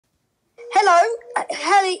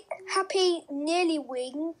happy nearly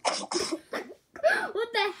wing. What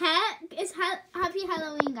the heck? It's Happy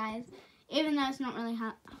Halloween, guys. Even though it's not really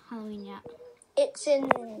Halloween yet. It's in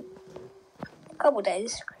a couple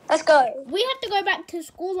days. Let's go. We have to go back to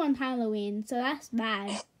school on Halloween, so that's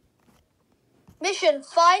bad. Mission,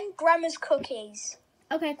 find Grandma's cookies.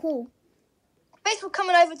 Okay, cool. Thanks for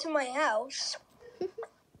coming over to my house.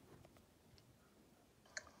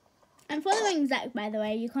 I'm following Zach, by the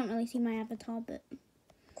way. You can't really see my avatar, but...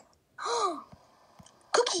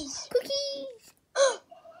 Cookies! Cookies!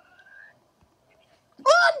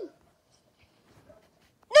 Run!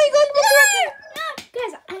 No, you got the direction! No!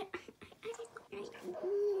 Guys, no.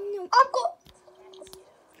 I've got...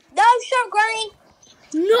 No, shut, Granny!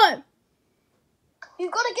 No!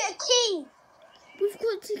 You've got to get a key! We've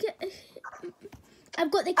got to get...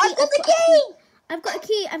 I've got the key. I've got the key! I've got a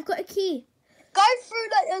key. I've got a key. Go through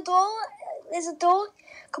the door. There's a door.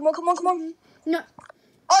 Come on, come on, come on. No.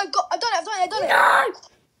 Oh, I've done it. No!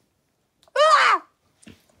 Ah!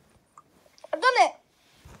 I've done it.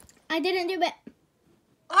 I didn't do it.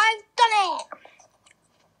 I've done it.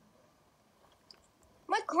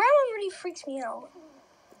 My grandma really freaks me out.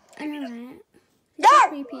 I know, right? No! So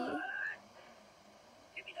creepy.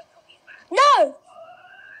 No!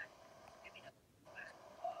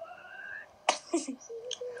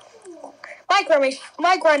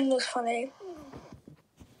 My gran looks funny.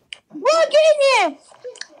 Run, get in here!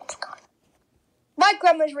 My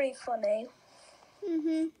grandma's really funny.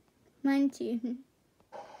 Mine too.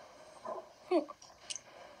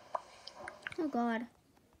 Oh God.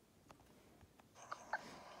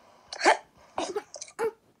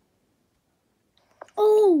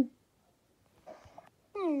 Oh.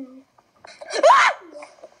 Ah!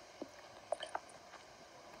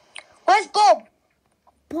 Where's Bob?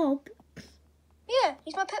 Bob. Yeah,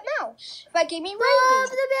 he's my pet mouse. That gave me Bob rabies.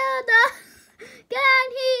 the Builder.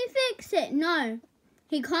 Can he fix it? No,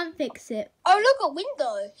 he can't fix it. Oh, look, a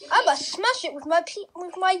window. I must smash it with my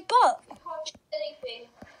butt. Anything.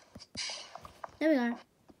 There we go.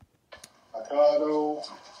 Avocado.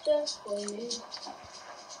 Just for you.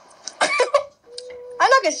 I'm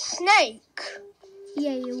like a snake.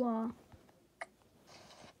 Yeah, you are.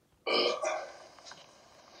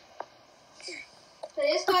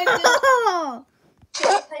 This guy Oh.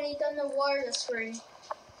 Penny done the wireless ring.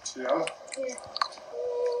 Yeah. Yeah.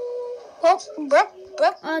 Oh, bruh.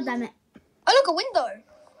 Oh, damn it. Oh, look, a window.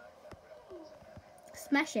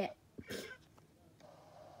 Smash it.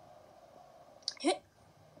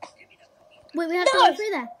 Wait, we have to go through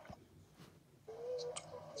there.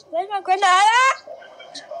 Where's my granddad?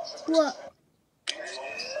 What?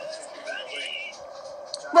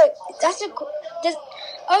 Wait, that's a...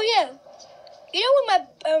 Oh, yeah. You know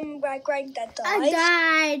when my granddad died? I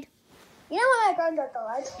died. You know when my granddad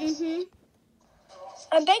died? Mhm.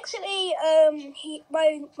 And basically,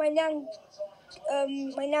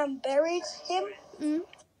 my nan buried him. Mhm.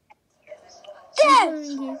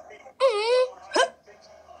 Dead.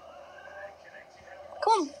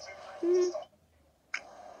 Come on. Mhm.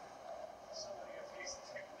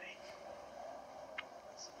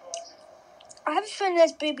 I have a feeling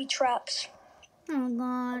there's booby traps. Oh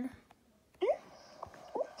God.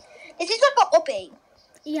 Is this like a obby?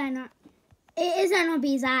 Yeah, I know. It is an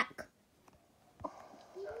obby, Zach.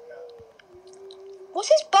 What's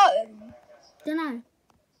his button? Don't know.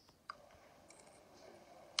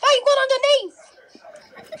 Oh, you got underneath.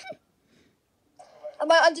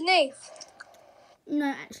 Am I underneath? No,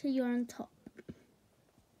 actually, you're on top.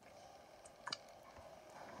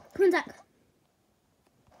 Come on, Zach.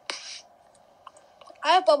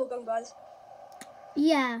 I have bubblegum, guys.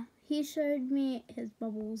 Yeah, he showed me his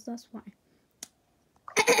bubbles. That's why.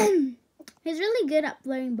 He's really good at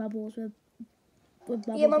blowing bubbles with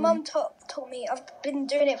bubble Yeah, my gum. mum taught me. I've been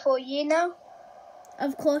doing it for a year now.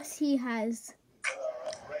 Of course, he has.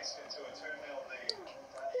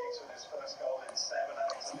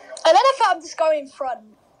 And then I thought I'm just going in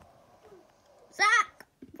front. Zach,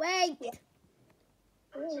 wait. Yeah.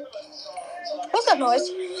 What's that noise?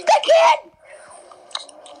 The kid!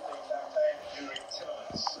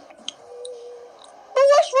 Oh,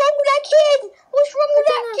 what's wrong with that kid? What's wrong with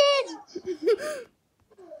that kid?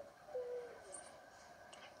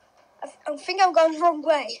 I think I'm going the wrong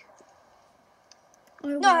way. Oh,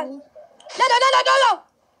 No. well.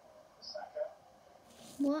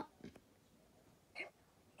 No. What?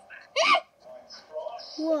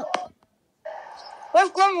 What?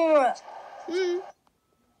 Where's Grandma?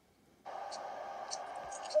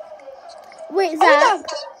 Wait, Zach. Oh,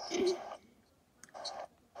 no.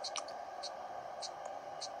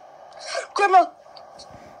 Grandma.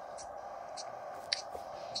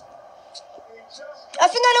 I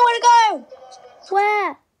think I know where to go.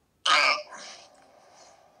 Where?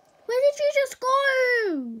 Where did you just go?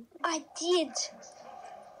 I did.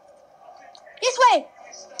 This way.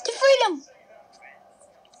 To freedom.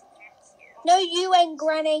 No, you ain't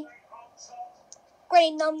Granny.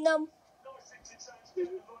 Granny num num.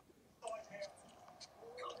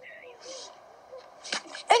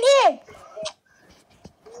 And here.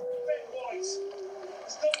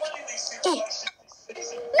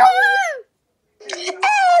 No!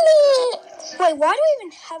 Ellie! Wait, why do I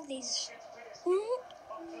even have these?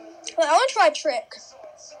 Wait, I want to try a trick.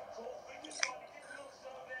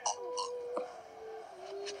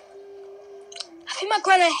 I think my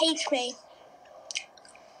grandma hates me.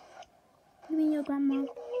 You mean your grandma?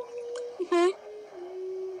 Mm-hmm.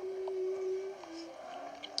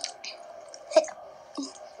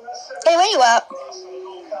 Hey, where you at?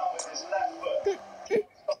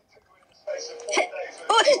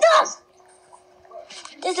 Oh, no!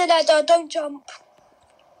 This is that, don't jump.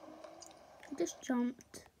 I just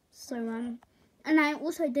jumped. So, and I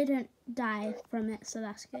also didn't die from it, so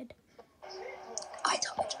that's good. I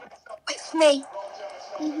don't. Wait for me.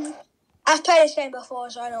 Mhm. I've played this game before,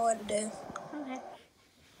 so I know what to do. Okay.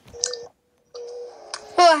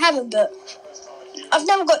 Well, I haven't, but I've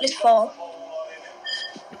never got this far.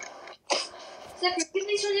 Zachary, can you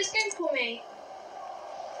please run this game for me?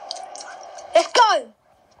 Let's go!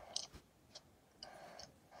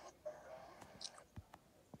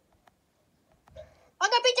 I'm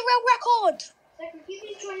gonna beat the world record! Zachary, can you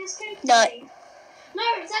please join this game for No. me?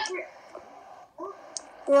 No, Zachary.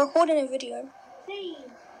 We're recording a video. Please.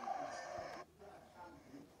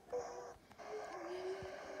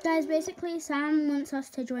 Guys, basically, Sam wants us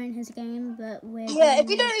to join his game, but we're... Yeah, if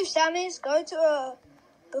you don't know who Sam is, go to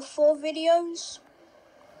before videos.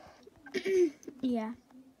 Yeah.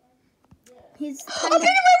 He's I'm kind of...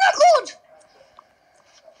 beating the record!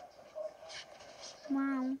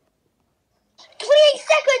 Wow. 28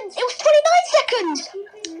 seconds! It was 29 seconds! Can you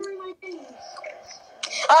please join my game?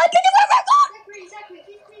 Oh, I beat the world record! Zachary,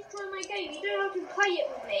 can you please join my game? You don't have to play it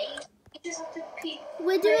with me. You just have to keep...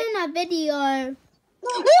 We're doing a video.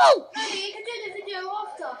 Whoa! Daddy, you can do the video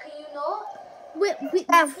after, can you not?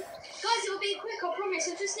 Guys, it'll be quick, I promise.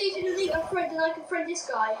 I just need you to leave a friend and I can friend this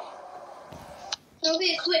guy. It'll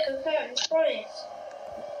be quick, I promise.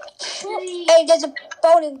 Please. Hey, there's a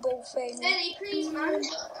bowling ball thing. Ellie, please, man.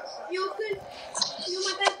 You're good. You're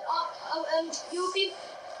my best. You'll be.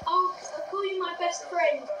 I'll call you my best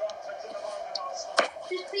friend.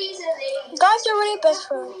 Just please, Ellie. Guys, you're really best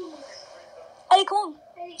friend. Ellie, come on.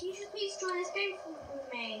 Ellie, you should please join this game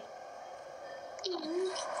with me.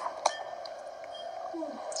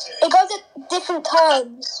 It goes at different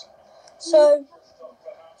times. So,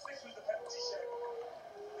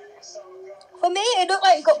 for me, it looked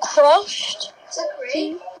like it got crushed.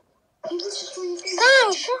 Zachary, you just join this game.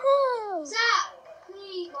 Sam, shut up. Zach,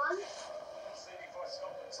 please, man.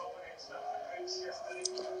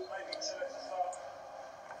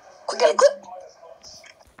 Quick.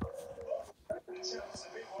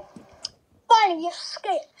 Finally, you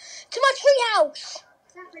escaped to my treehouse.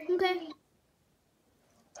 Zachary, Okay. please.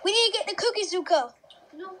 We need to get the cookie Zuka.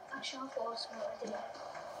 No, actually, I thought I was smart.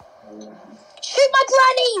 I didn't. Shoot my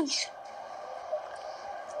grannies.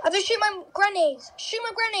 I have to shoot my grannies. Shoot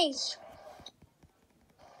my grannies.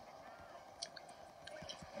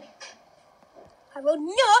 I will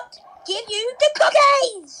not give you the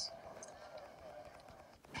cookies.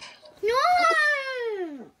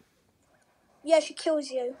 No! Yeah, she kills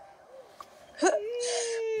you.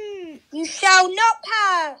 You shall not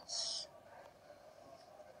pass.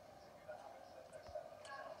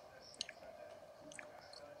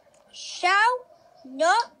 Shall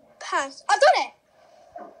not pass. I've done it.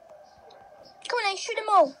 Come on, shoot them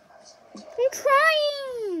all. I'm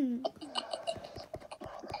trying!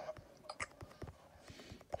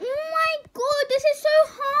 Oh my god, this is so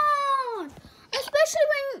hard! Especially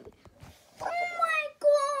when... Oh my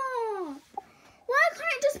god! Why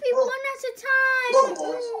can't it just be one at a time?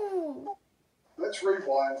 Oh. Let's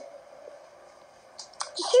rewind.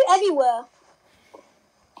 Just shoot everywhere.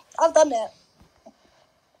 I've done it.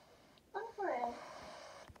 Okay.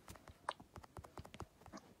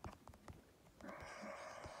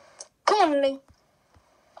 Come on, Lily.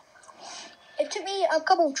 It took me a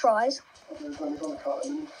couple of tries. There's only gonna cut a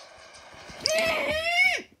minute.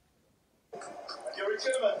 Your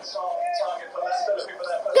achievements on target for that. Still looking for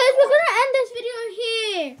that. Guys, we're gonna end this video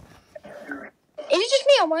here. Is it just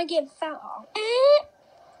me or am I getting fatter?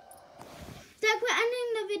 Dad, we're ending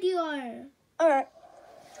the video. Alright.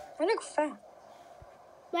 I look fat.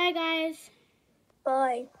 Bye, guys.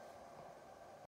 Bye.